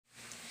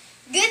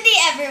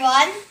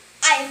everyone!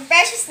 I am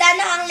Precious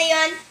DANNAH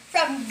KANGLEON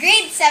from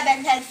Grade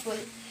 7 Helpful.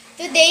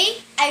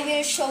 Today, I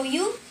will show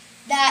you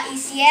the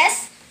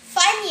easiest,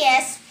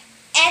 funniest,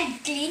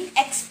 and clean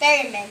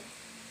experiment.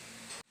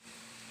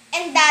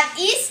 And that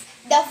is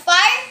the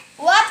fire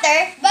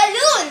water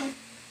balloon.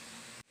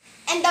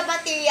 And the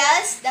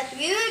materials that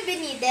we will be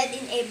needed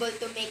in able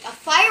to make a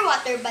fire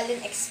water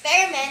balloon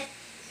experiment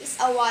is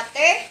a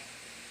water,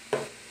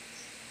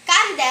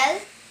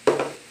 candle,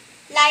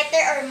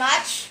 lighter or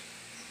match,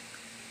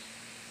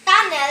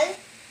 tunnel,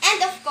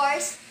 and of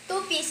course,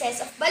 2 pieces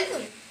of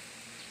balloon.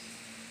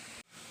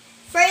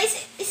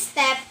 First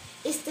step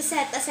is to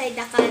set aside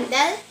the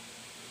candle,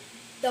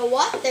 the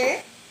water,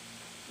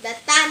 the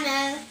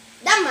tunnel,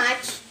 the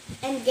match,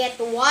 and get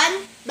 1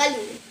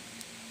 balloon.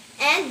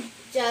 And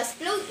just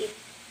plug it.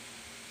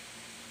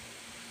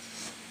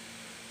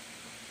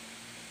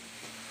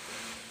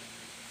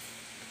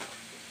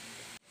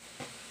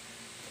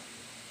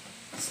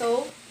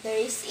 So, there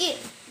is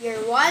it, your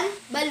 1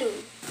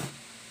 balloon.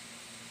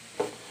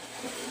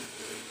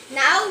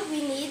 Now,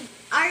 we need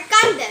our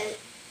candle.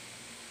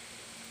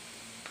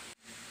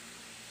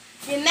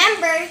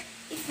 Remember,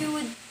 if you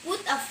would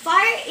put a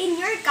fire in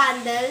your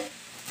candle,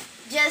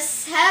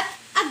 just help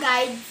a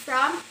guide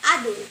from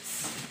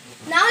adults.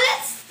 Now,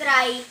 let's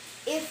try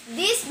if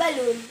this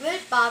balloon will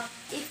pop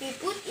if we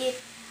put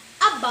it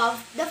above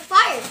the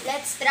fire.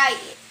 Let's try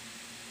it.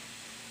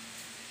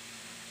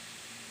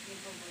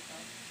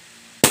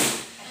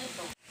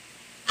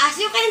 As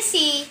you can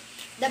see,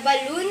 the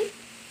balloon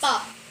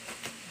popped.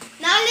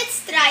 Now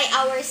let's try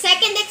our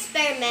second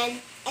experiment,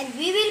 and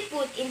we will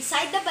put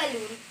inside the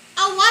balloon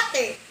a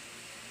water.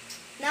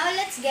 Now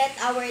let's get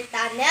our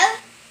tunnel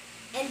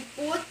and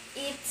put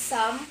it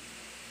some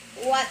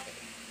water.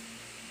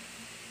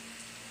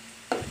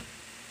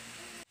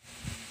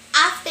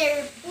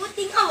 After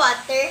putting a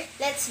water,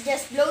 let's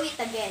just blow it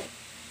again.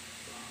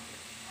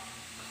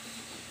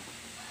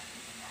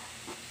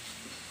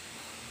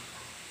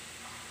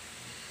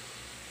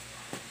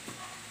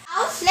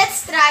 Now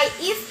let's try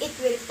if it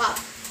will pop.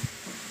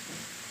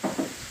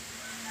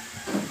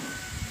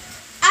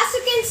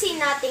 See,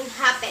 nothing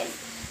happened.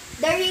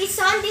 The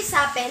reason this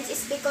happens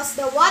is because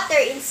the water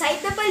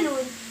inside the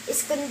balloon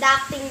is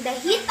conducting the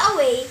heat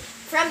away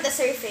from the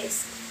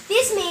surface.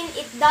 This means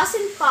it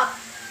doesn't pop.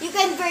 You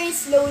can very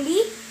slowly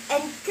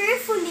and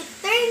carefully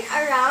turn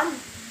around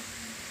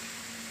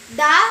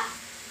the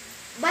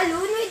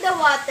balloon with the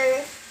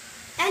water,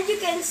 and you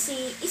can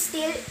see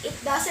still it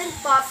doesn't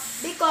pop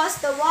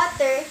because the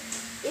water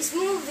is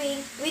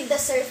moving with the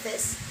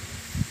surface.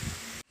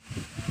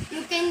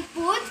 You can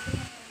put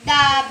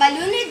the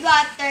balloon with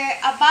water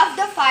above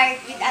the fire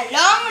with a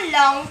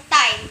long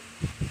time.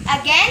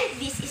 Again,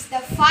 this is the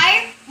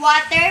fire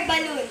water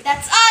balloon.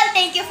 That's all.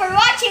 Thank you for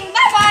watching.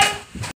 Bye-bye!